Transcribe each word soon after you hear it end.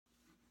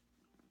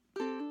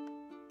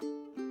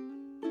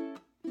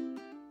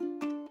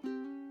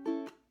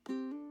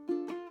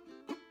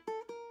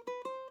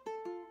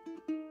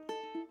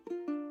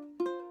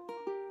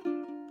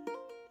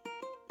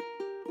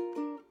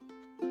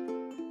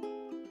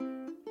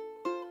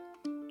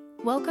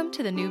Welcome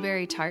to the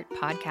Newberry Tart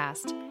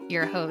Podcast.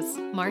 Your hosts,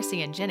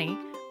 Marcy and Jenny,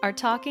 are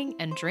talking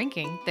and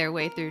drinking their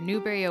way through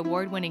Newbery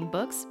Award-winning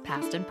books,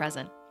 past and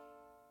present.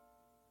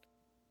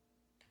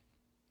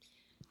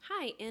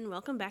 Hi, and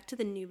welcome back to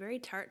the Newbery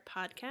Tart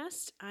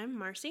Podcast. I'm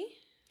Marcy.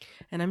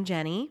 And I'm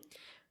Jenny.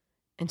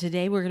 And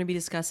today we're going to be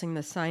discussing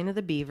The Sign of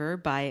the Beaver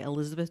by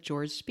Elizabeth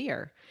George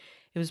Spear.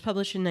 It was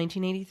published in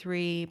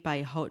 1983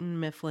 by Houghton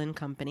Mifflin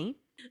Company.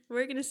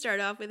 We're going to start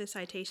off with a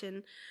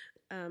citation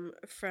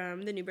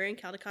from the Newbery and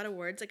Caldecott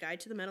Awards, A Guide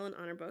to the Medal and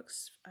Honor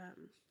Books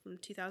from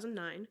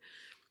 2009.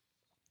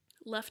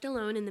 Left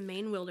alone in the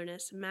Maine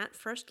wilderness, Matt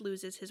first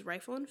loses his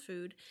rifle and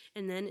food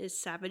and then is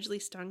savagely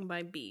stung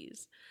by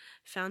bees.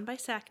 Found by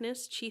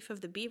Sackness, chief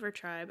of the Beaver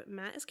tribe,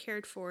 Matt is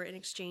cared for in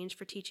exchange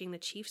for teaching the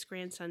chief's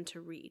grandson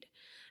to read.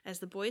 As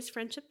the boys'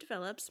 friendship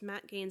develops,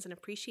 Matt gains an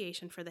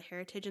appreciation for the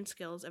heritage and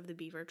skills of the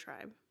Beaver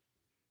tribe.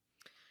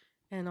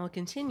 And I'll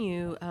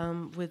continue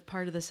with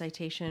part of the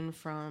citation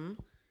from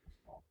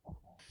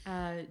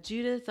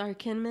Judith R.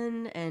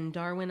 Kinman and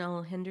Darwin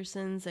L.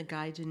 Henderson's A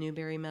Guide to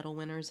Newbery Medal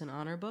Winners and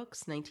Honor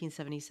Books,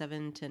 1977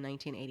 to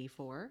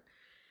 1984.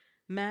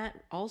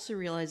 Matt also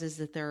realizes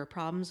that there are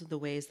problems with the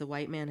ways the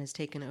white man has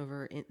taken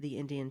over the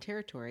Indian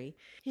territory.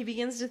 He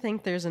begins to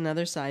think there's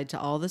another side to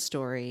all the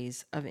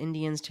stories of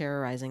Indians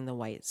terrorizing the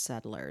white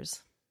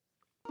settlers.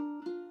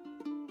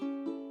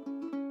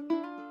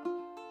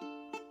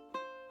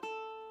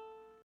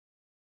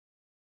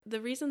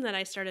 The reason that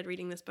I started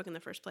reading this book in the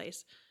first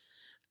place,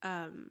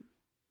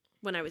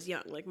 when I was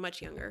young, like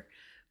much younger,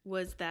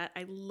 was that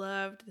I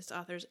loved this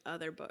author's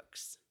other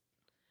books,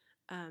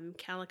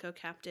 Calico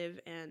Captive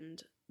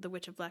and The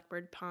Witch of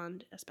Blackbird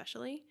Pond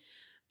especially.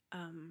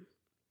 And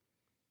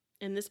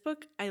this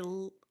book I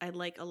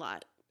like a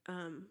lot,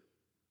 and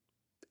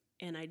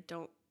I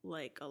don't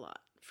like a lot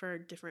for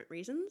different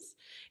reasons.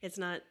 It's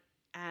not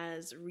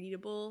as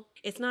readable.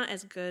 It's not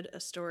as good a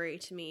story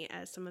to me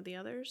as some of the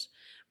others,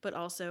 but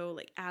also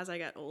like as I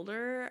got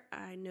older,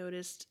 I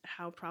noticed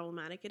how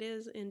problematic it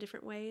is in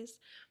different ways,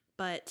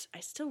 but I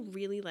still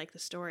really like the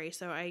story.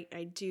 So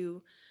I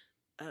do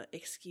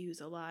excuse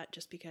a lot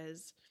just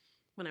because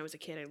when I was a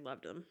kid, I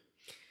loved them.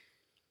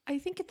 I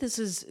think this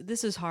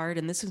is hard,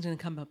 and this is going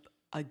to come up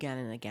again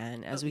and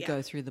again as we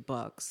go through the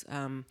books.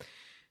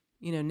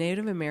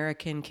 Native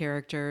American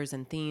characters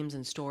and themes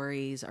and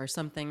stories are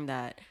something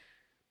that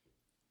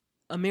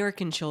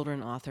American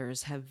children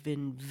authors have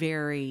been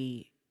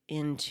very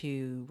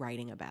into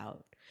writing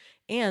about.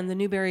 And the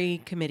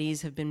Newbery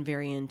committees have been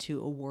very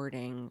into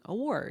awarding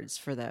awards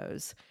for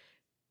those.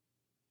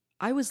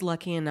 I was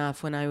lucky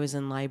enough when I was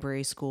in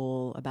library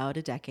school about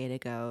a decade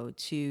ago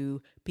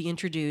to be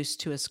introduced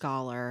to a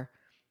scholar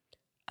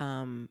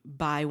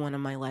by one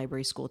of my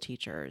library school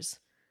teachers,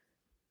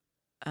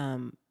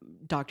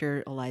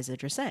 Dr. Eliza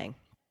Dressang.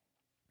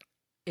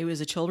 It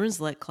was a children's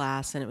lit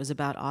class, and it was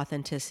about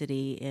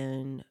authenticity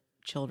in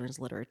children's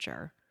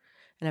literature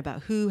and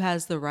about who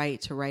has the right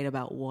to write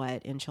about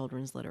what in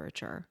children's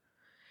literature.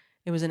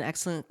 It was an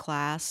excellent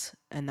class,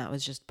 and that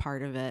was just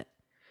part of it.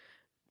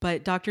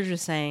 But Dr.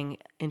 Dressang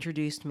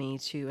introduced me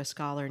to a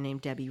scholar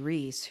named Debbie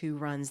Reese, who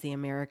runs the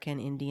American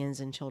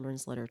Indians and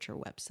Children's Literature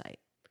website.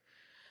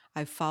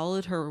 I've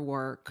followed her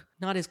work,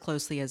 not as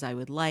closely as I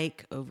would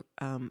like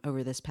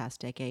over this past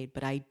decade,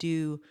 but I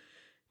do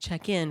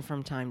check in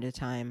from time to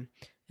time.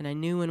 And I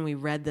knew when we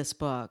read this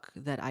book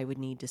that I would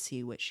need to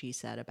see what she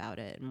said about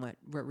it and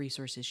what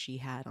resources she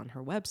had on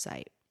her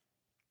website.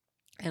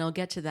 And I'll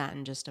get to that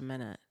in just a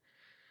minute.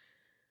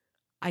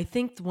 I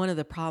think one of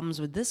the problems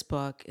with this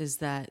book is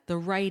that the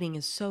writing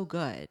is so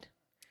good.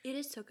 It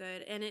is so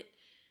good. And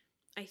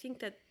I think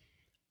that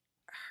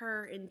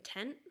her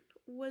intent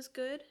was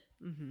good.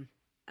 Mm-hmm.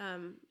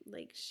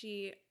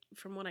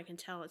 From what I can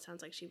tell, it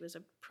sounds like she was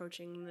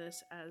approaching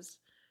this as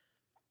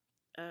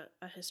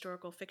a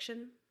historical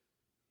fiction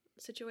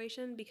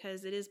situation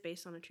because it is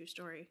based on a true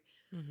story.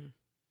 Mm-hmm.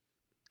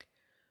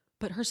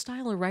 But her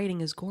style of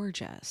writing is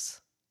gorgeous.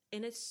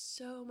 And it's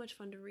so much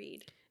fun to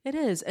read. It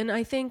is. And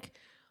I think,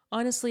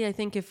 honestly,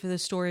 if the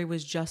story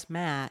was just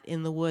Matt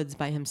in the woods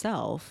by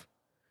himself,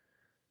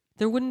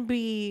 there wouldn't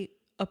be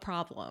a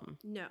problem.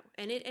 No.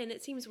 And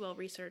it seems well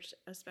researched,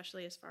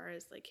 especially as far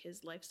as like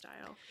his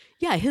lifestyle.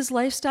 Yeah, his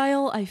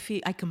lifestyle, I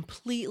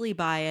completely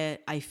buy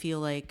it. I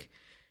feel like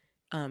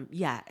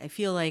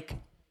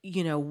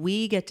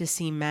we get to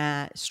see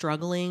Matt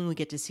struggling. We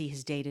get to see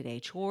his day-to-day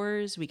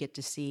chores. We get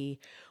to see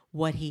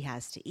what he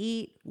has to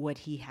eat, what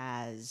he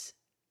has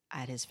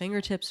at his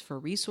fingertips for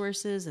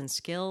resources and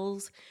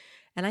skills.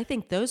 And I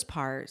think those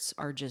parts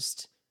are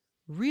just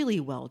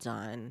really well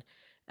done.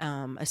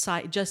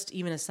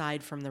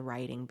 Aside from the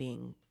writing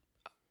being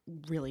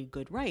really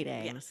good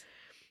writing. Yes.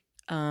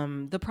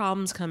 The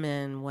problems come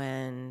in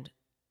when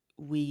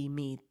we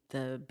meet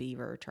the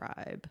Beaver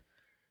tribe.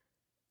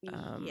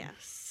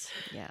 Yes.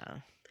 Yeah.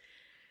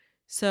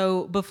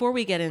 So before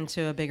we get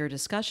into a bigger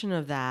discussion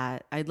of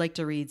that, I'd like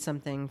to read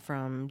something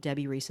from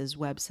Debbie Reese's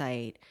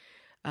website.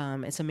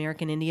 It's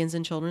American Indians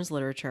and Children's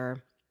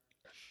Literature.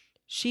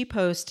 She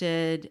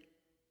posted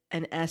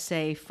an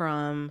essay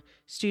from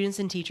Students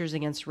and Teachers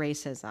Against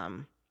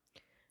Racism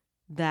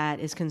that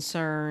is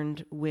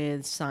concerned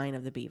with Sign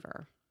of the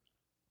Beaver.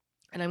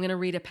 And I'm going to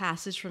read a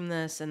passage from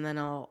this, and then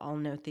I'll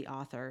note the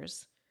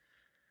authors.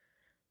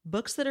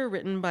 Books that are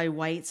written by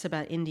whites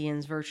about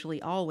Indians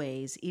virtually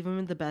always, even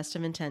with the best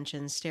of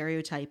intentions,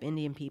 stereotype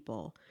Indian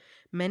people.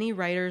 Many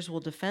writers will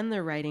defend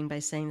their writing by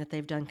saying that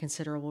they've done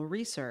considerable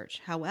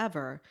research.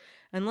 However,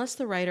 unless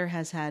the writer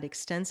has had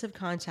extensive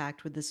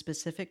contact with the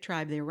specific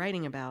tribe they're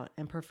writing about,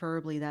 and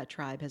preferably that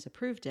tribe has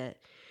approved it,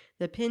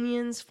 the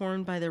opinions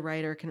formed by the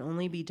writer can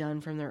only be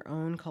done from their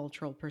own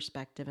cultural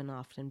perspective and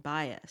often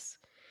bias.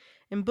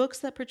 In books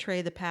that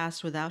portray the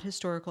past without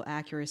historical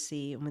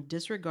accuracy and with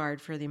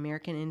disregard for the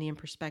American Indian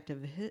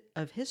perspective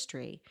of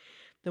history,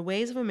 the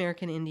ways of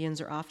American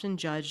Indians are often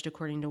judged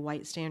according to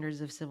white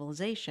standards of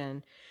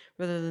civilization,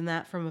 rather than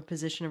that from a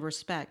position of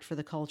respect for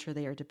the culture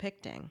they are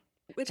depicting.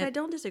 Which I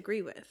don't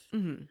disagree with.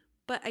 Mm-hmm.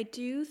 But I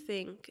do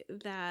think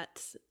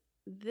that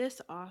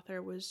this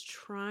author was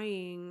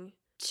trying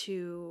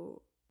to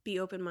be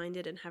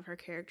open-minded and have her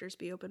characters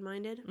be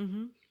open-minded.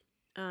 Mm-hmm.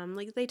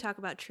 Like they talk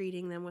about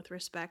treating them with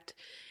respect,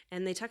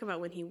 and they talk about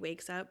when he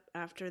wakes up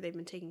after they've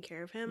been taking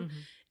care of him,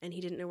 and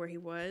he didn't know where he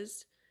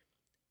was,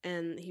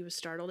 and he was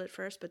startled at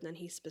first, but then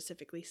he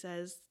specifically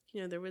says,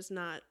 there was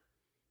not,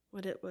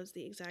 what it was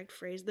the exact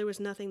phrase, there was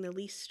nothing the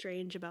least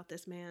strange about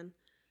this man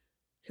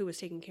who was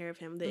taking care of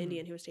him, the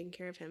Indian who was taking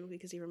care of him,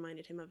 because he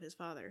reminded him of his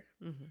father.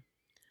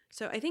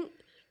 So I think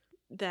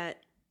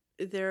that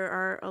there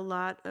are a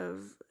lot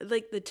of,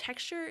 like, the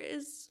texture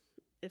is,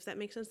 if that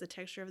makes sense, the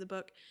texture of the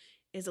book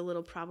is a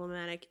little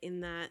problematic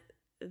in that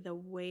the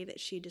way that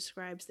she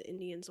describes the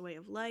Indians' way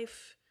of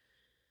life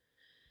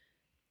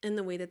and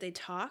the way that they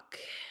talk,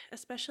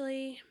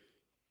 especially,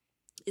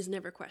 is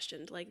never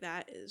questioned. Like,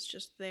 that is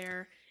just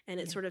there, and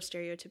it's sort of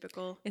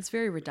stereotypical. It's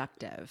very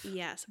reductive.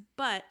 Yes,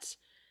 but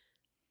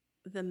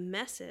the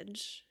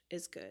message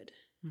is good.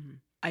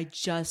 I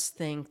just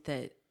think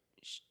that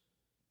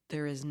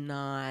there is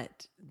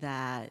not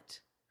that...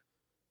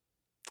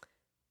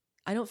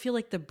 I don't feel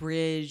like the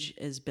bridge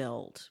is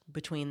built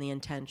between the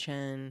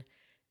intention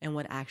and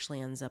what actually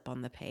ends up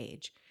on the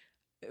page.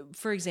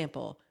 For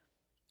example,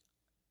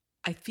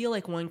 I feel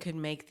like one could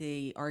make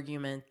the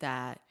argument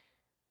that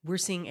we're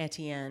seeing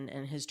Etienne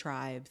and his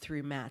tribe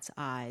through Matt's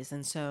eyes,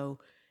 and so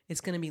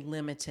it's going to be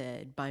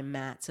limited by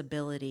Matt's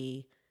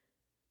ability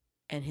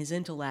and his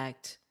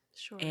intellect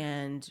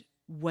and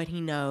what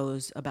he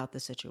knows about the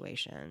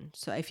situation.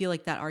 So I feel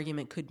like that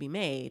argument could be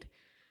made,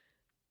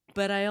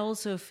 but I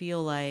also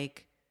feel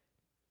like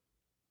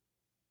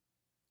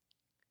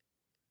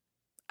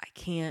I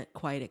can't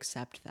quite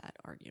accept that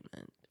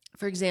argument.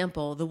 For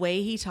example, the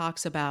way he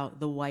talks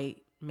about the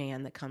white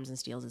man that comes and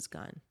steals his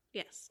gun.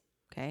 Yes.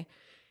 Okay.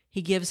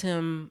 He gives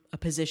him a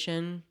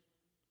position,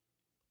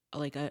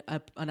 like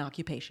an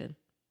occupation.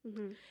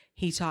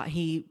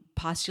 He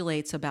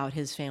postulates about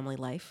his family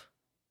life.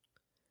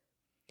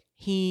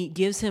 He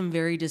gives him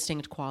very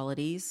distinct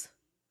qualities.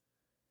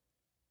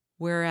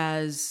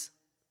 Whereas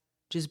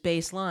just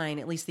baseline,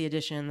 at least the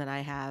edition that I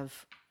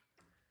have,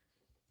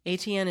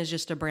 ATN is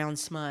just a brown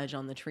smudge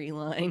on the tree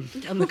line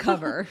on the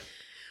cover.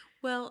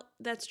 Well,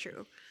 that's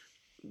true.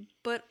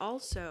 But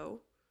also,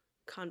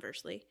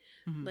 conversely,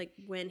 like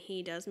when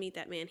he does meet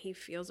that man, he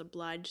feels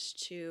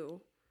obliged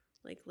to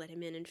like let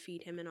him in and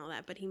feed him and all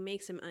that, but he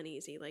makes him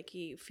uneasy. Like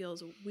he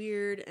feels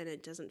weird and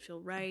it doesn't feel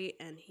right,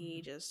 and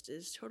he just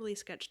is totally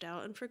sketched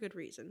out, and for good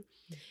reason.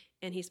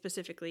 And he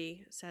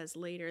specifically says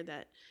later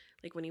that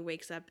like when he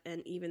wakes up,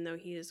 and even though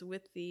he is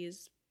with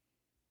these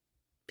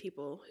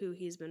people who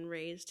he's been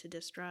raised to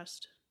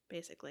distrust,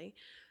 basically,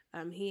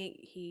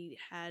 he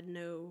had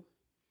no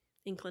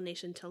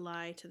inclination to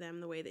lie to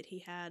them the way that he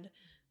had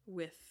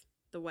with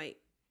the white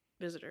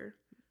visitor.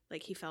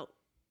 Like he felt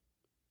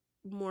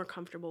more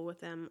comfortable with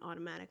them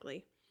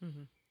automatically.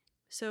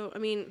 So I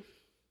mean,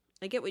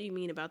 I get what you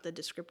mean about the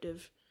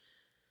descriptive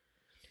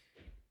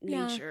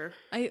nature.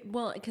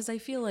 Because I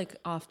feel like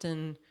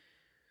often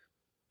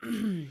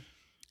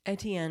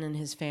Etienne and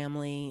his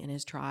family and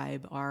his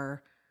tribe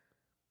are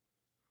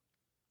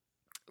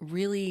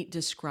really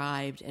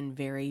described in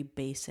very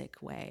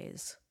basic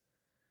ways.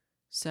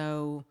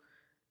 So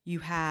you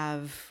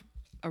have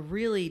a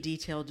really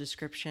detailed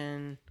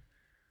description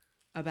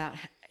about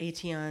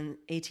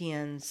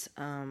Etienne's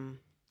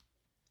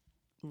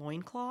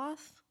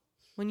loincloth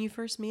when you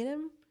first meet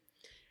him.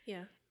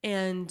 Yeah.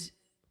 And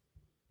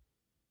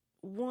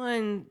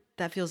one,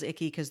 that feels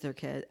icky because they're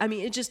kids. I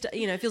mean, it just,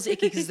 it feels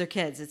icky because they're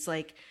kids. It's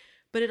like,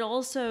 but it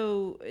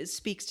also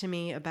speaks to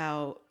me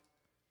about,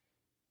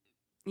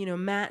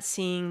 Matt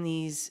seeing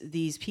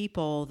these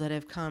people that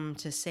have come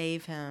to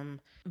save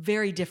him,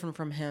 very different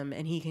from him,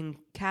 and he can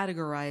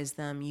categorize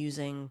them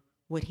using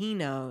what he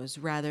knows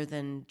rather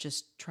than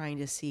just trying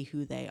to see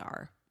who they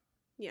are.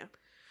 Yeah.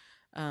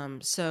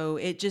 So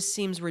it just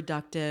seems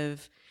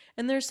reductive.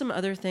 And there's some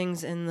other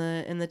things in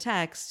the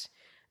text.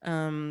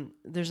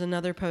 There's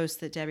another post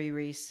that Debbie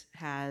Reese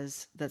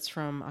has that's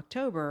from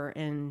October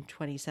in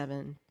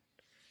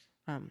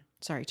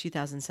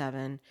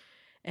 2007.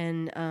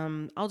 And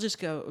I'll just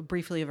go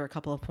briefly over a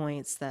couple of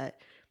points that,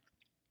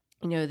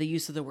 the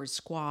use of the word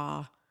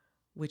squaw,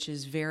 which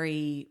is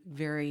very,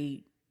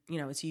 very,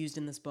 it's used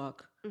in this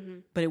book,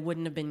 but it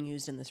wouldn't have been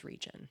used in this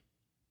region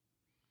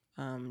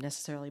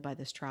necessarily by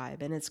this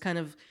tribe. And it's kind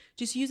of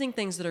just using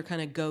things that are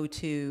kind of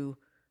go-to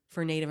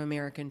for Native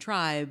American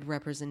tribe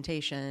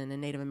representation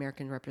and Native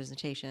American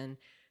representation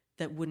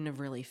that wouldn't have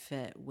really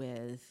fit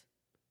with.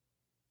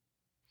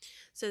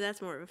 So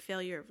that's more of a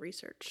failure of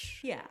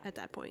research at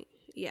that point.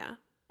 Yeah.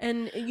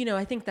 And,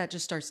 I think that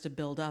just starts to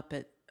build up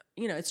it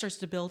starts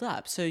to build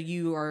up. So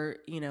you are,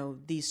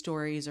 these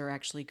stories are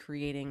actually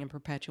creating and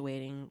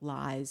perpetuating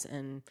lies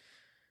and,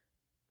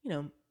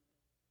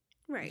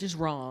 right, just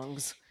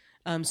wrongs.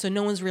 So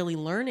no one's really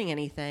learning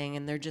anything,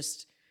 and they're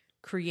just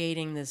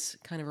creating this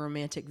kind of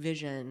romantic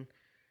vision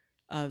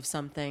of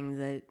something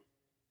that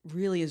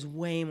really is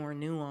way more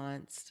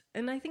nuanced.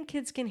 And I think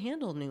kids can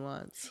handle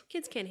nuance.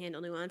 Kids can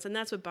handle nuance, and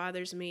that's what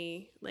bothers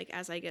me, like,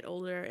 as I get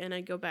older and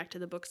I go back to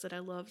the books that I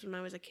loved when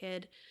I was a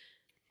kid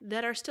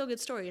that are still good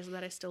stories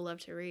that I still love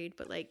to read.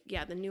 But, like,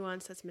 yeah, the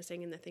nuance that's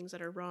missing and the things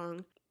that are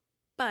wrong.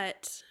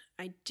 But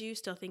I do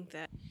still think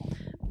that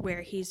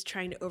where he's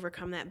trying to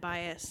overcome that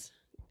bias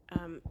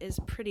is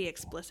pretty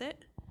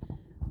explicit,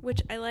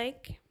 which I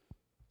like.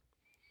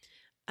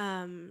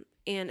 And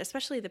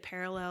especially the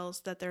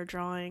parallels that they're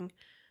drawing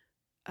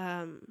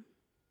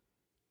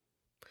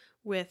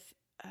with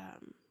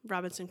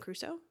Robinson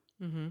Crusoe.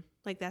 Mm-hmm.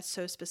 Like, that's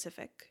so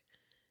specific.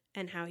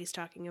 And how he's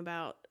talking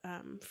about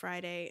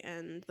Friday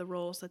and the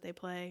roles that they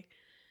play.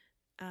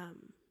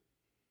 And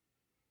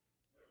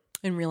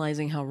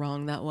realizing how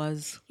wrong that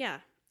was. Yeah,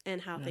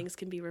 and how things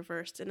can be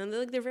reversed. And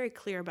they're very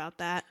clear about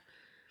that.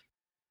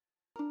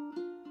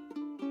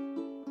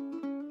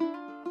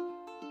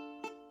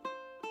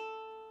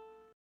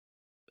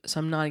 So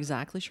I'm not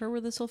exactly sure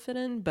where this will fit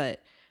in,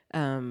 but,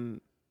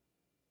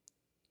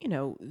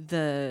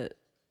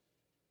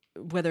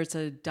 whether it's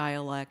a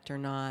dialect or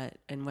not,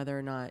 and whether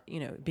or not,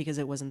 because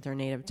it wasn't their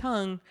native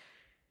tongue,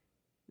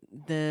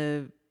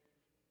 the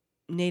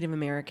Native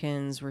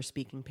Americans were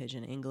speaking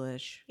Pidgin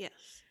English. Yes.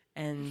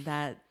 And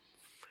that,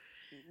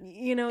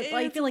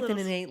 I feel like that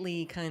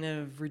innately kind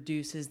of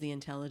reduces the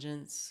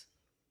intelligence.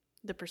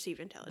 The perceived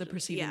intelligence. The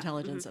perceived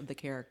intelligence of the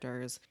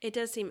characters. It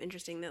does seem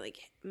interesting that,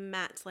 like,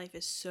 Matt's life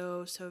is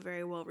so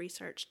very well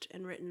researched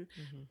and written,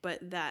 but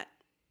that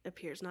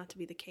appears not to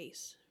be the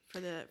case for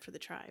the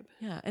tribe.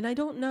 Yeah, and I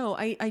don't know.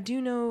 I do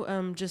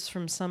know just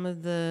from some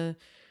of the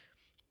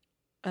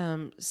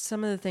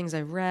things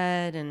I've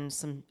read and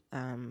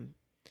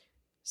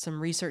some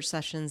research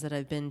sessions that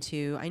I've been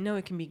to, I know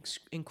it can be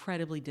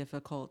incredibly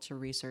difficult to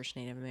research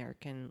Native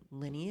American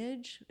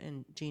lineage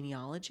and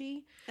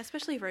genealogy,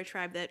 especially for a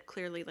tribe that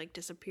clearly, like,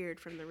 disappeared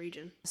from the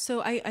region.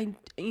 So I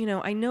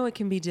know it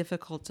can be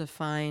difficult to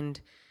find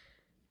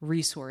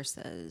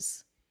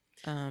resources,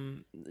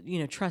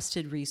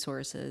 trusted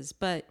resources,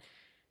 but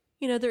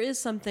there is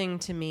something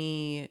to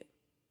me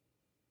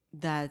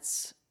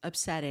that's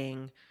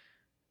upsetting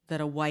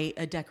that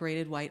a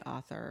decorated white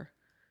author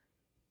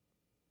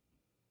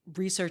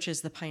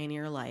researches the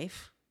pioneer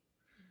life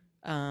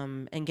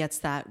and gets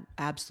that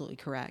absolutely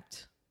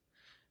correct,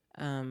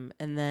 and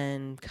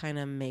then kind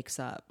of makes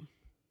up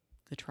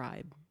the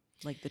tribe,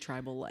 like the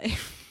tribal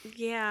life.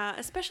 Yeah,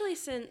 especially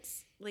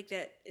since, like,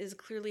 that is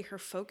clearly her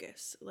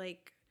focus.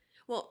 Like,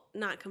 well,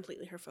 not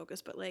completely her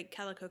focus, but, like,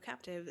 Calico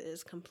Captive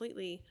is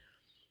completely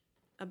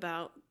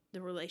about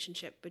the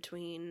relationship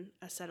between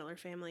a settler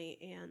family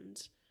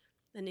and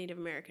a Native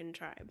American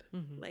tribe.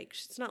 Mm-hmm. Like,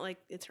 it's not like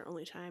it's her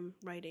only time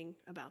writing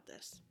about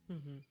this.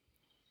 Mm-hmm.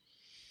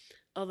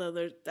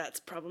 Although that's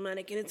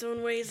problematic in its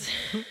own ways.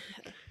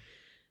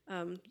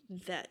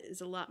 That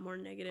is a lot more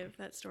negative,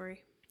 that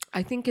story.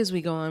 I think as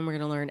we go on, we're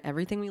going to learn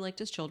everything we liked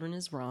as children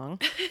is wrong.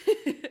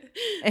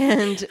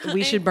 And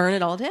we should burn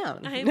it all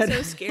down. I'm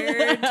so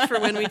scared for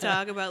when we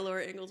talk about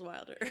Laura Ingalls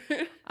Wilder.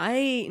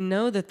 I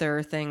know that there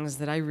are things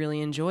that I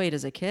really enjoyed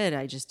as a kid.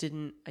 I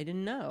didn't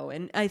know.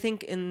 And I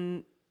think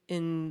in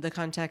the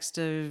context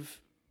of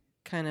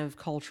kind of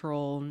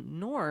cultural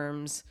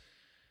norms,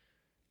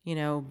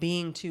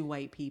 being two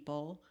white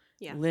people,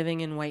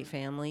 living in white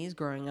families,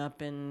 growing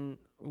up in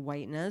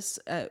whiteness,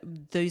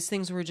 those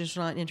things were just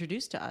not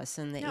introduced to us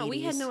in the 80s. No,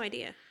 we had no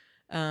idea.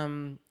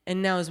 And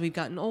now as we've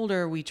gotten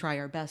older, we try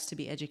our best to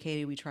be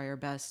educated. We try our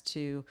best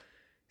to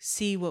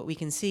see what we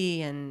can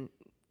see and,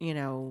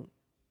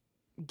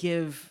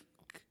 give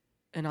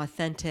an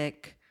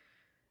authentic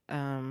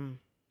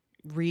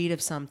read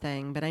of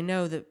something. But I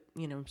know that,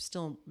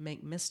 still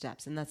make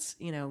missteps, and that's,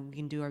 we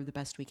can do the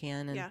best we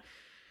can.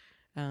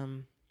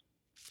 And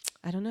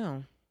I don't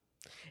know.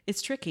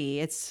 It's tricky.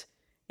 It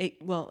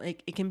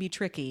can be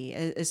tricky,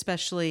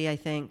 especially, I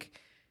think,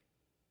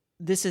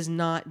 this is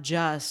not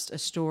just a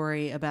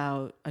story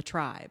about a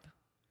tribe.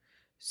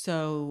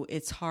 So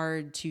it's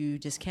hard to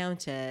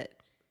discount it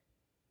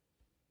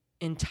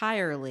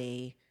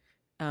entirely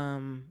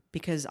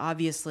because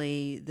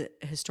obviously the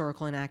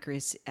historical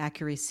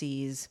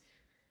inaccuracies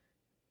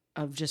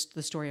of just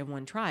the story of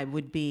one tribe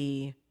would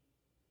be,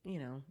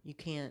 you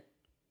can't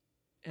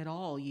at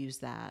all use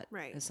that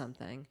Right. as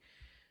something.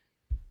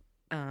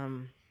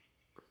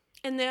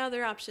 And the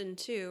other option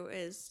too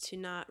is to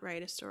not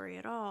write a story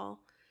at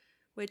all,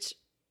 which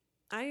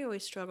I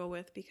always struggle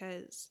with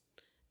because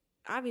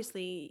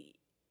obviously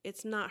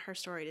it's not her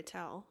story to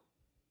tell,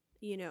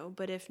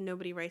 but if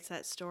nobody writes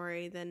that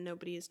story, then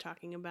nobody is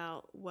talking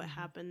about what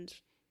happened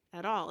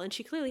at all. And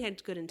she clearly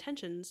had good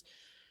intentions.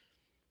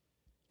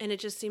 And it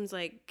just seems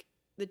like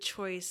the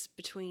choice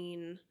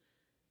between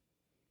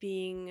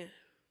being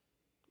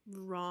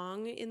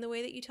wrong in the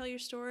way that you tell your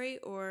story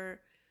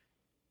or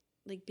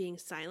like being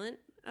silent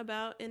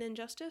about an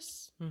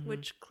injustice,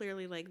 which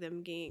clearly like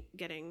them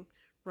getting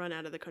run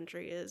out of the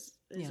country is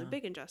a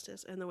big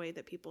injustice, and the way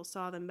that people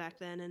saw them back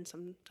then and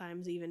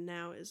sometimes even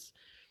now is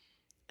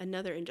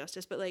another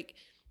injustice. But like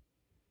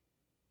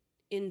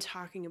in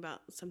talking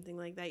about something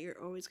like that,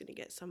 you're always going to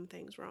get some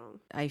things wrong.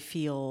 I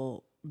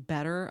feel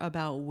better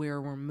about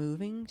where we're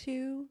moving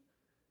to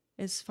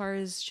as far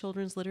as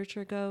children's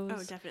literature goes.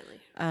 Oh, definitely.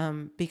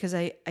 Because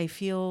I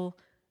feel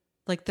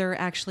like there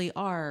actually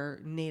are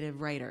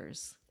native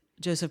writers.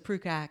 Joseph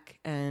Prukak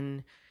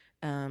and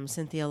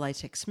Cynthia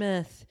Lytich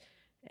Smith,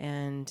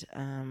 and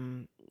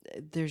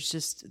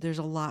there's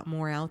a lot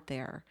more out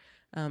there.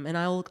 And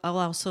I'll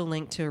also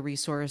link to a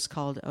resource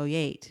called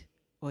Oyeti.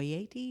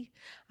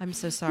 I'm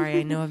so sorry,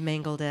 I know I've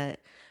mangled it.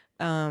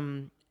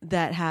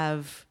 That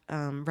have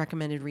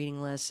recommended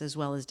reading lists, as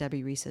well as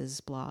Debbie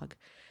Reese's blog.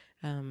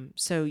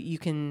 So you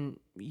can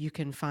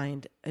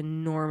find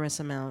enormous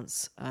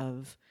amounts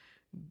of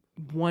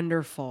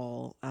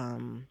wonderful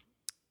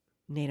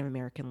Native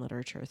American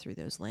literature through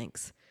those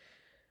links.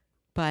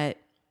 But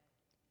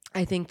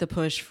I think the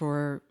push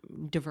for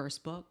diverse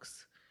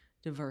books,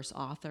 diverse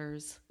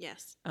authors,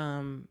 Yes,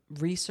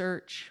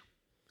 research,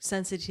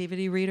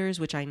 sensitivity readers,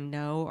 which I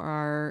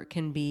know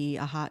can be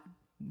a hot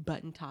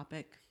button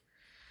topic.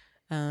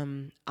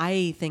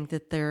 I think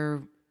that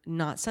they're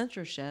not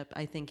censorship.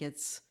 I think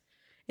it's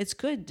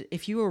good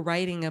if you were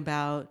writing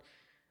about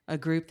a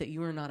group that you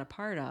were not a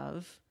part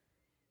of.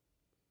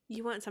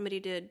 you want somebody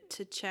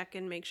to check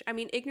and make sure. I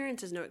mean,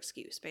 ignorance is no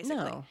excuse, basically.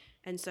 No.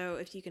 And so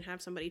if you can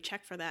have somebody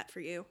check for that for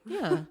you,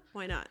 Yeah.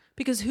 why not?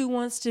 Because who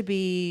wants to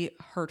be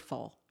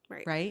hurtful?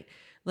 Right?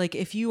 Like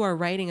if you are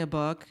writing a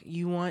book,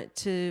 you want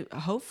to,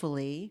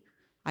 hopefully,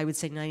 I would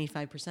say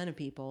 95% of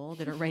people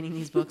that are writing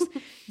these books,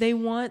 they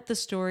want the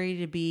story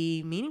to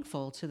be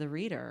meaningful to the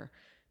reader.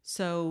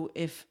 So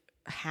if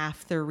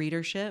half their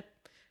readership,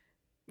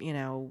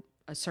 a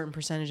certain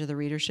percentage of the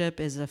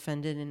readership is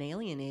offended and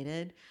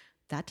alienated,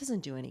 that doesn't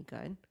do any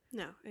good.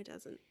 No, it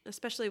doesn't.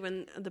 Especially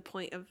when the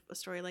point of a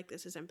story like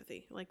this is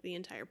empathy. Like the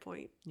entire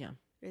point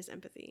is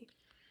empathy.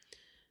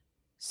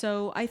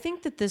 So I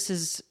think that this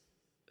is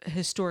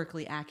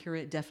historically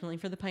accurate, definitely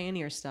for the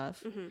pioneer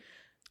stuff. Mm-hmm.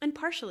 And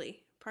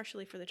partially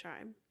for the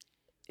tribe.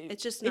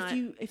 It's just not.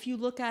 If you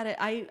look at it,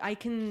 I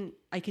can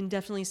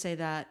definitely say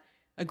that,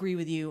 agree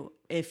with you.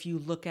 If you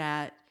look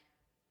at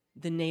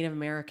the Native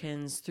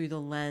Americans through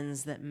the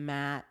lens that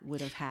Matt would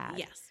have had.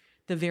 Yes.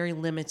 The very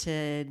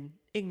limited,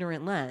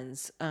 ignorant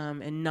lens,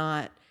 and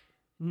not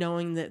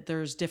knowing that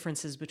there's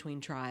differences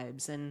between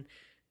tribes and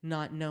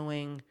not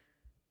knowing,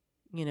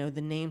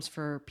 the names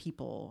for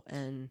people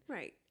and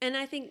right. And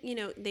I think,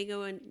 they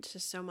go into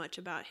so much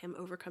about him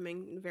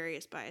overcoming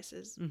various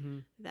biases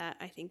that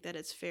I think that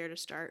it's fair to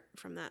start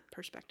from that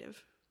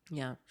perspective.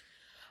 Yeah.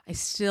 I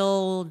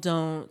still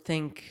don't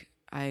think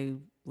I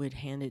would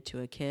hand it to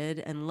a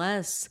kid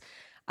unless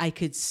I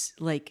could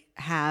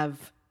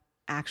have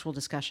actual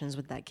discussions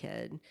with that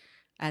kid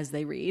as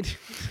they read.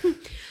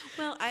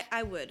 Well,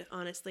 I would,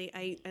 honestly.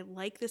 I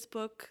like this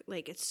book.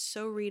 Like, it's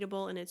so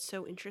readable and it's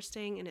so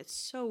interesting and it's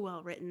so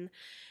well written.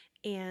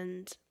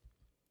 And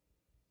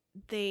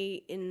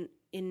they,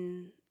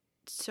 in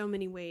so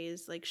many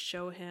ways, like,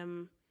 show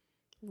him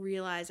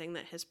realizing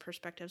that his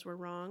perspectives were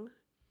wrong.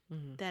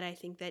 Mm-hmm. That I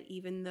think that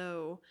even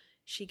though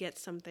she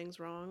gets some things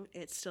wrong,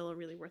 it's still a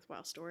really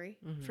worthwhile story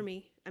for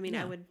me. I mean,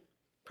 I would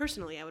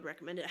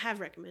recommend it. I have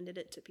recommended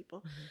it to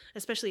people,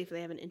 especially if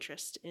they have an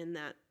interest in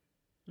that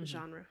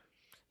genre.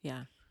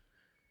 Yeah.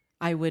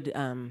 I would,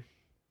 I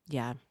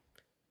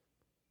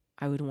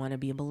would want to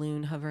be a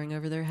balloon hovering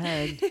over their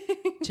head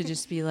to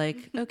just be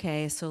like,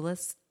 okay, so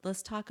let's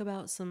talk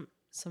about some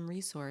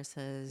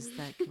resources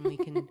that we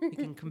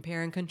can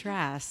compare and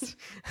contrast.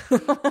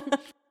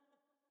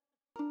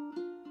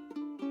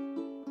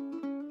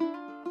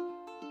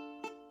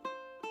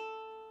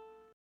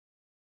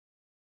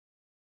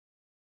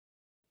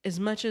 As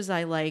much as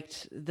I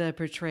liked the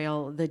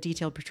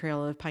detailed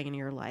portrayal of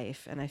pioneer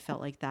life, and I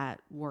felt like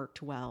that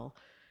worked well,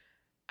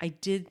 I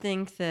did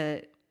think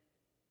that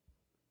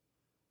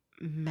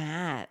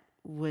Matt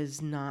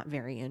was not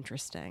very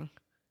interesting.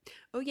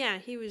 Oh yeah,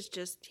 he was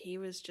just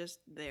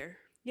there.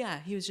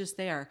 Yeah, he was just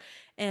there.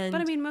 But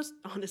I mean, most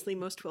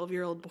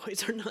 12-year-old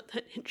boys are not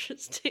that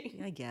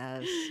interesting. I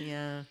guess,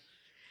 yeah.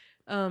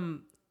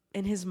 And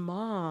his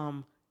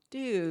mom,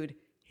 dude.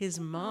 His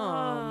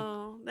mom.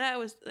 Oh, that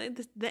was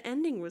the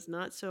ending was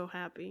not so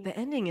happy. The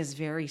ending is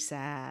very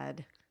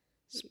sad.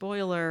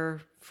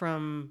 Spoiler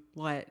from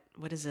what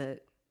is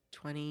it?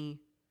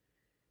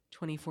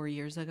 24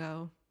 years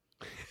ago?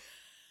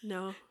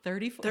 No.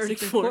 34.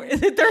 34.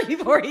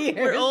 34 years.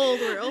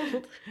 We're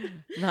old.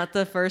 Not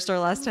the first or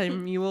last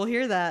time you will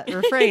hear that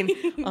refrain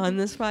on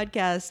this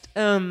podcast.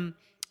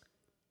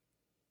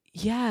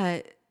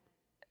 Yeah.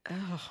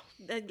 Oh.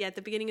 At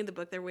the beginning of the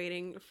book, they're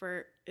waiting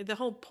for... The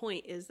whole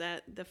point is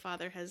that the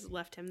father has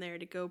left him there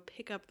to go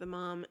pick up the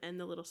mom and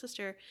the little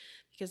sister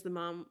because the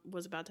mom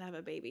was about to have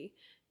a baby.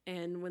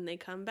 And when they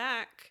come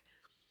back,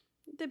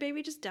 the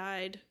baby just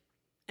died.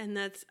 And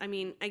that's... I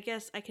mean, I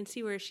guess I can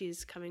see where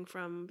she's coming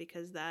from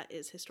because that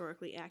is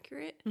historically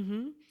accurate.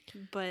 Mm-hmm.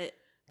 But...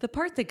 The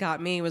part that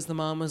got me was the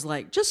mom was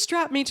like, just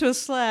strap me to a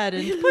sled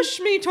and push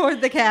me toward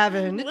the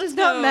cabin. It does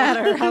not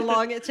matter how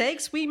long it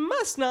takes. We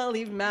must not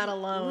leave Matt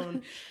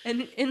alone.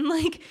 And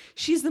like,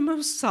 she's the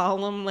most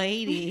solemn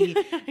lady.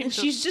 And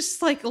she's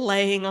just like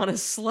laying on a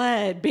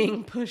sled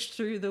being pushed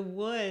through the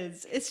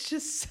woods. It's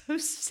just so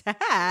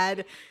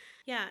sad.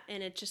 Yeah,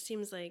 and it just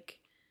seems like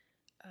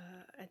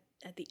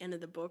at the end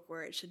of the book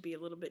where it should be a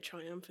little bit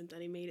triumphant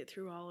that he made it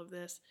through all of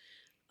this,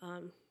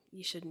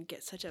 you shouldn't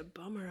get such a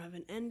bummer of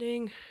an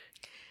ending.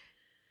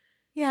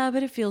 Yeah,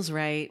 but it feels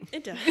right.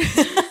 It does.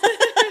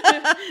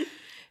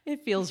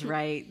 It feels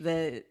right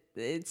that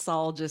it's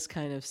all just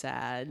kind of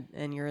sad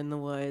and you're in the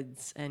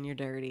woods and you're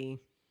dirty.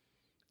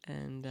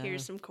 And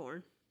here's some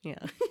corn.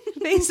 Yeah,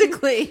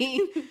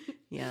 basically.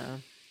 Yeah.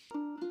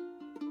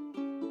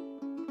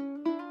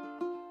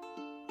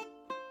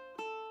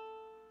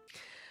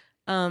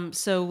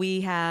 So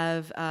we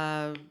have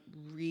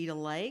read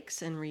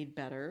alikes and read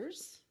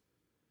betters.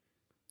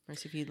 Or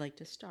see if you'd like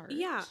to start.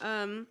 Yeah.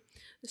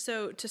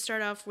 So to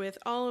start off with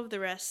all of the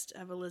rest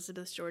of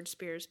Elizabeth George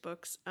Spears'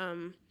 books,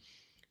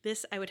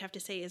 this I would have to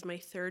say is my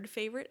third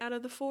favorite out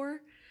of the four.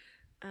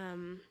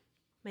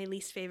 My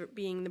least favorite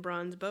being The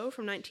Bronze Bow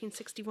from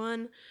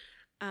 1961.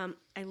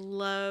 I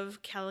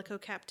love Calico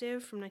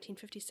Captive from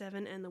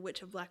 1957 and The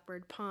Witch of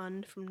Blackbird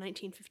Pond from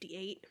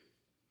 1958.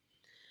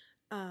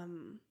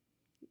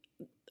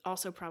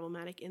 Also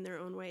problematic in their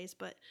own ways,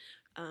 but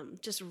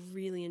just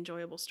really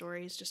enjoyable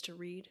stories just to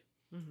read.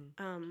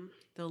 Mm-hmm.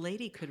 The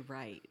lady could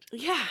write.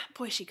 Yeah,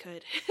 boy, she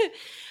could.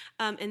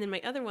 And then my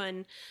other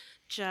one,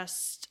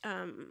 just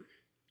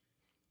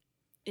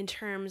in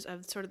terms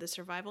of sort of the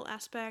survival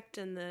aspect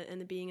and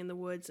the being in the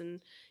woods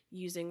and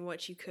using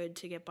what you could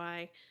to get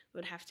by,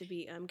 would have to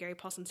be Gary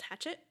Paulson's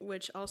Hatchet,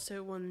 which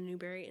also won the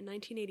Newbery in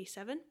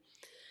 1987.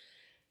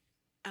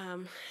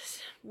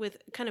 With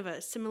kind of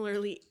a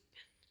similarly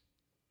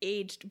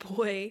aged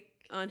boy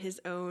on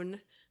his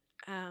own,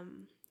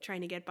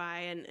 trying to get by,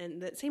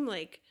 and that seemed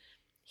like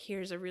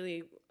here's a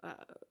really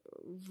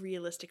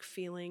realistic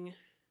feeling,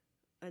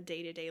 a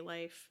day-to-day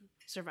life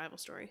survival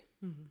story.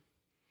 Mm-hmm.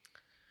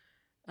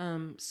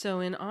 So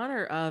in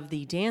honor of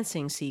the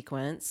dancing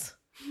sequence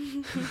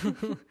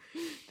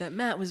that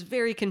Matt was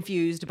very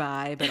confused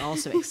by, but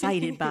also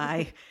excited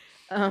by.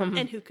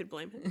 And who could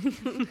blame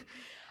him?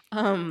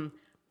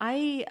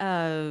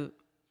 I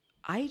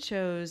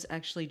chose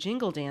actually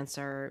Jingle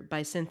Dancer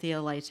by Cynthia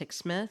Lytick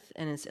Smith,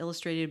 and it's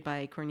illustrated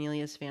by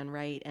Cornelius Van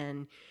Wright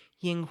and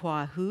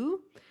Yinghua Hu.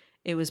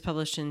 It was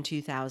published in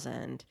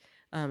 2000.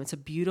 It's a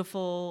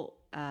beautiful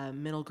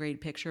middle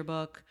grade picture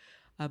book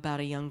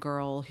about a young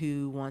girl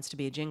who wants to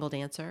be a jingle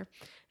dancer,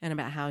 and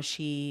about how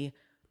she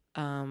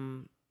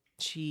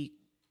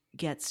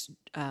gets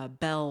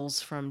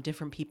bells from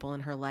different people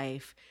in her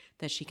life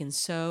that she can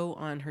sew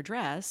on her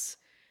dress,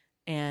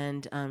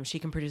 and she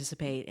can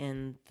participate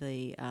in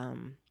the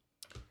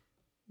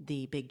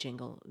big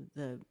jingle,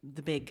 the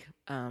big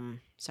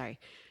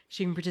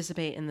she can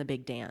participate in the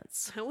big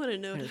dance. I want to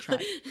know.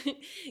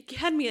 You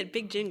had me at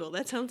Big Jingle.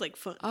 That sounds like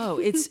fun. Oh,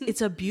 it's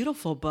a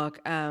beautiful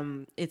book.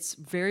 It's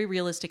very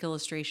realistic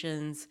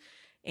illustrations,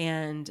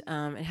 and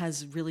it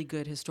has really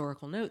good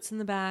historical notes in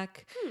the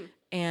back.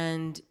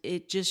 And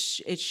it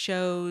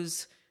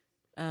shows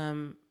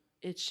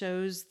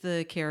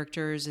the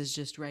characters as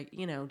just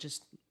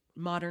just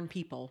modern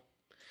people,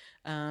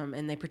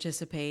 and they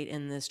participate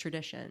in this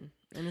tradition.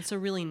 And it's a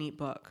really neat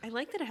book. I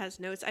like that it has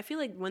notes. I feel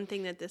like one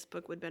thing that this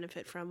book would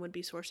benefit from would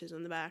be sources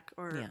in the back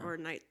or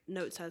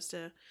notes as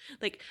to,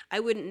 like,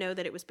 I wouldn't know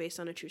that it was based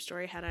on a true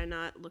story had I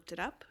not looked it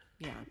up.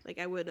 Yeah. Like,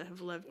 I would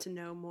have loved to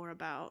know more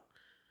about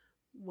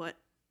what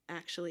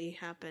actually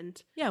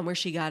happened. Yeah, where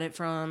she got it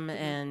from,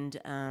 and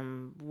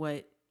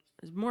what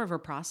more of her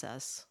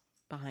process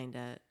behind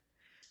it.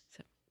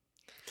 So,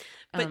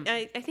 but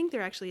I think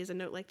there actually is a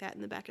note like that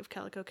in the back of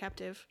Calico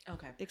Captive.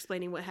 Okay.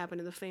 Explaining what happened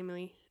to the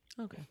family.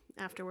 Okay.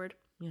 Afterward.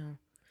 Yeah.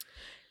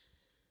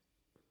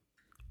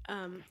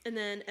 And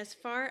then as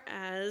far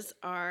as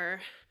our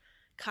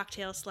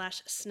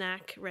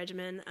cocktail/snack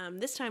regimen,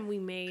 this time we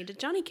made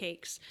Johnny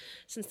cakes,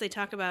 since they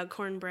talk about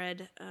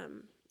cornbread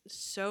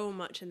so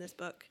much in this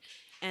book.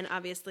 And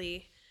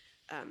obviously,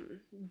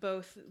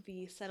 both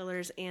the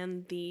settlers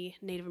and the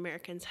Native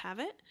Americans have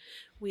it.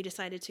 We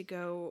decided to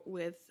go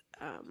with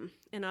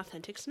an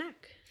authentic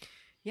snack.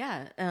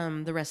 Yeah.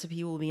 The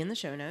recipe will be in the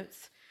show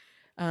notes.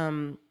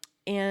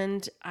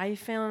 And I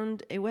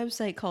found a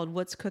website called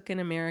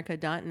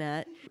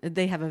what'scookingamerica.net.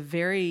 They have a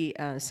very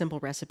simple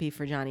recipe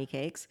for Johnny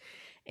cakes.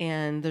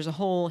 And there's a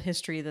whole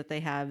history that they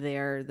have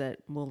there that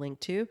we'll link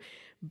to.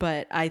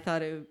 But I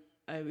thought it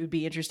would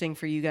be interesting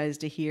for you guys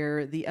to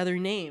hear the other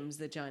names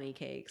that Johnny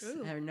cakes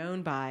are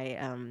known by.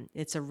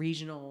 It's a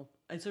regional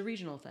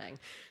thing.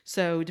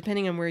 So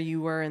depending on where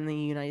you were in the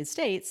United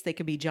States, they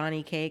could be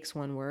Johnny cakes,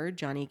 one word,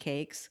 Johnny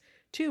cakes,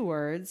 two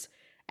words,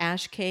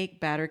 ash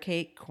cake, batter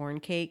cake, corn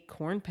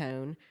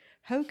pone,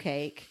 hoe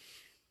cake,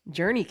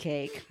 journey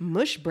cake,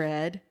 mush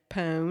bread,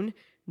 pone,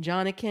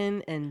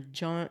 Johnican, and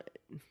Jonican.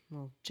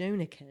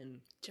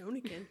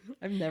 Jonican.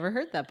 I've never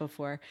heard that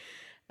before.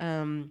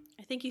 I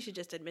think you should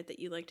just admit that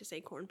you like to say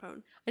corn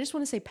pone. I just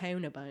want to say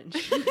pone a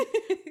bunch.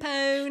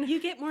 Pone.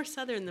 You get more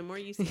southern the more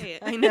you say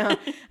it. I know.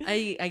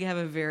 I have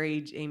a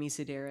very Amy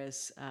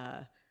Sedaris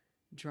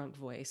drunk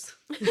voice.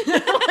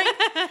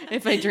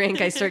 If I drink,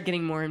 I start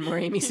getting more and more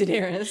Amy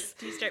Sedaris.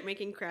 Do you start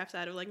making crafts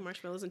out of like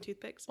marshmallows and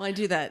toothpicks? Well, I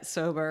do that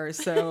sober,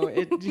 so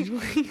it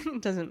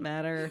doesn't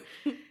matter.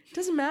 It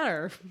doesn't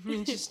matter.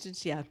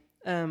 It's yeah.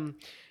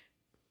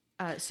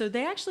 So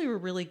they actually were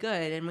really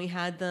good, and we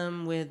had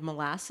them with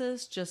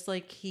molasses, just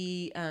like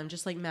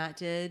Matt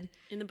did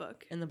in the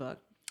book.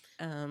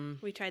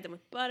 We tried them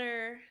with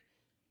butter,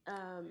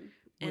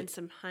 and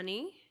some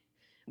honey,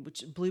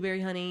 which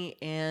blueberry honey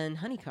and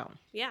honeycomb.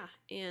 Yeah,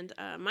 and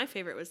my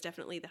favorite was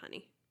definitely the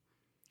honey.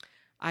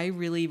 I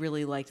really,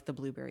 really liked the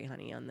blueberry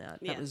honey on that.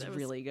 That was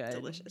really good.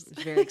 Delicious. I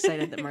was very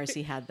excited that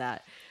Marcy had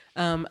that.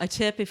 A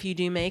tip, if you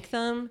do make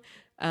them,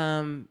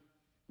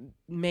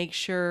 make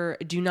sure,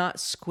 do not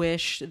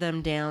squish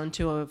them down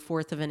to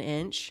 1/4 of an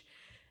inch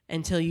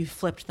until you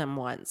flipped them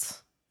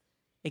once.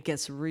 It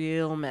gets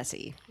real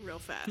messy. Real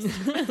fast.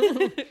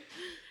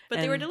 But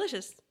they were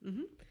delicious.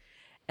 Mm-hmm.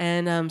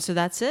 And so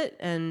that's it.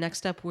 And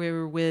next up,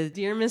 we're with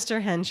Dear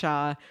Mr.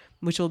 Henshaw,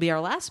 which will be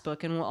our last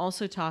book. And we'll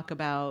also talk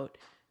about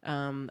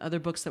other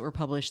books that were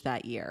published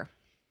that year.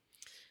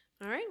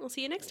 All right. We'll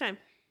see you next time.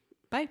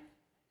 Bye.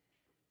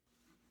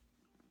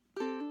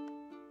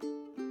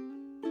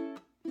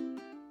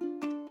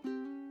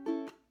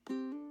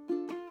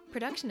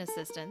 Production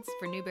assistance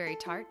for Newberry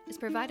Tart is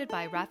provided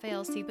by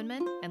Raphael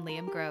Siebenman and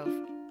Liam Grove.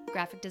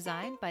 Graphic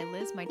design by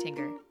Liz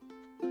Meitinger.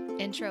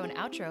 Intro and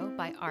outro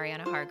by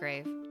Ariana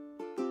Hargrave.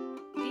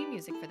 Theme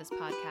music for this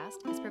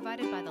podcast is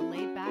provided by the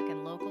laid-back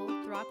and local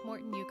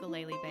Throckmorton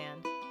Ukulele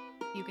Band.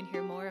 You can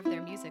hear more of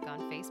their music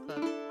on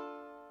Facebook.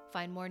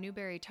 Find more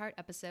Newberry Tart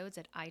episodes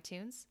at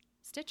iTunes,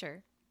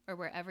 Stitcher, or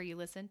wherever you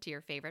listen to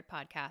your favorite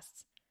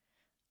podcasts.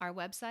 Our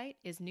website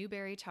is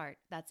Newberry Tart.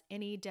 That's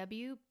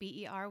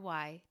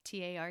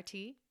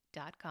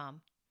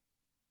NEWBERYTART.com.